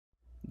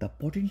The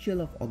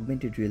potential of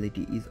augmented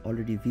reality is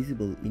already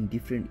visible in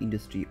different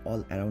industries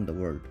all around the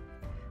world.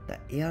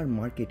 The AR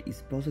market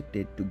is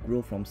projected to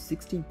grow from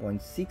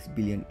 $16.6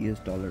 billion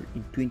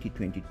in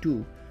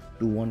 2022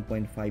 to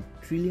 $1.5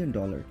 trillion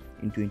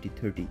in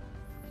 2030.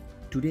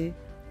 Today,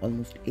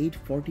 almost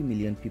 840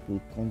 million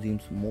people consume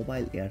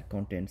mobile AR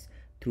contents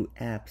through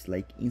apps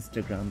like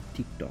Instagram,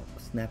 TikTok,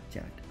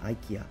 Snapchat,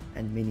 IKEA,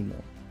 and many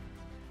more.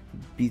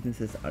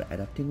 Businesses are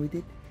adapting with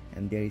it,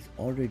 and there is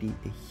already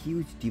a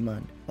huge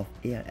demand of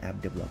AR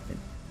app development.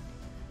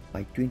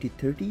 By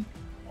 2030,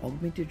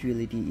 augmented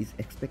reality is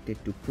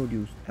expected to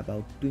produce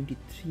about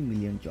 23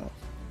 million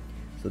jobs.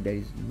 So there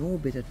is no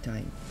better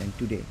time than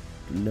today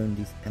to learn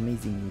this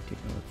amazing new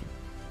technology.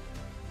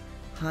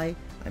 Hi,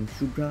 I'm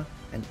Shubhra,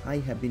 and I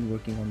have been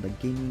working on the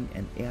gaming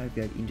and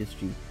AR/VR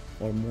industry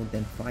for more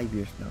than 5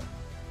 years now.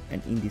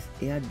 And in this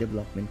AR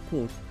development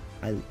course,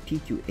 I'll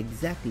teach you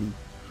exactly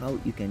how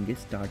you can get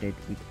started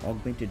with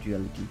augmented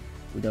reality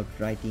without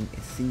writing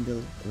a single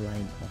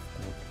line of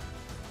code.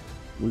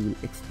 We will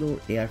explore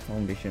AR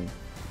Foundation,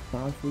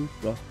 powerful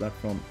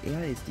cross-platform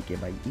AR SDK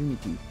by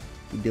Udemy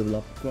to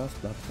develop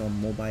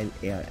cross-platform mobile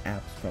AR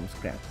apps from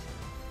scratch.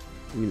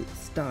 We'll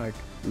start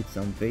with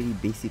some very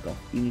basic of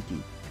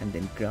Unity and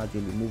then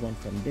gradually move on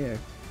from there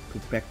to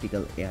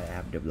practical AR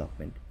app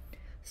development.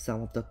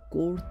 Some of the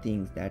core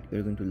things that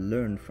we're going to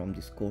learn from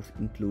this course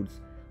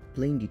includes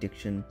plane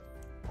detection,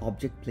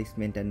 object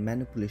placement and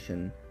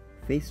manipulation,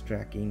 face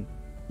tracking,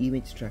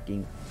 image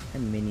tracking,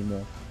 and many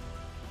more.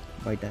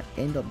 By the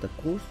end of the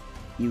course,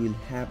 you will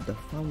have the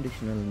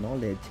foundational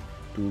knowledge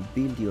to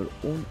build your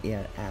own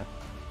AR app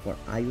for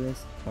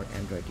iOS or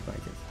Android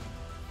devices.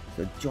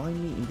 So join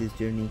me in this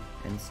journey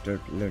and start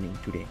learning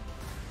today.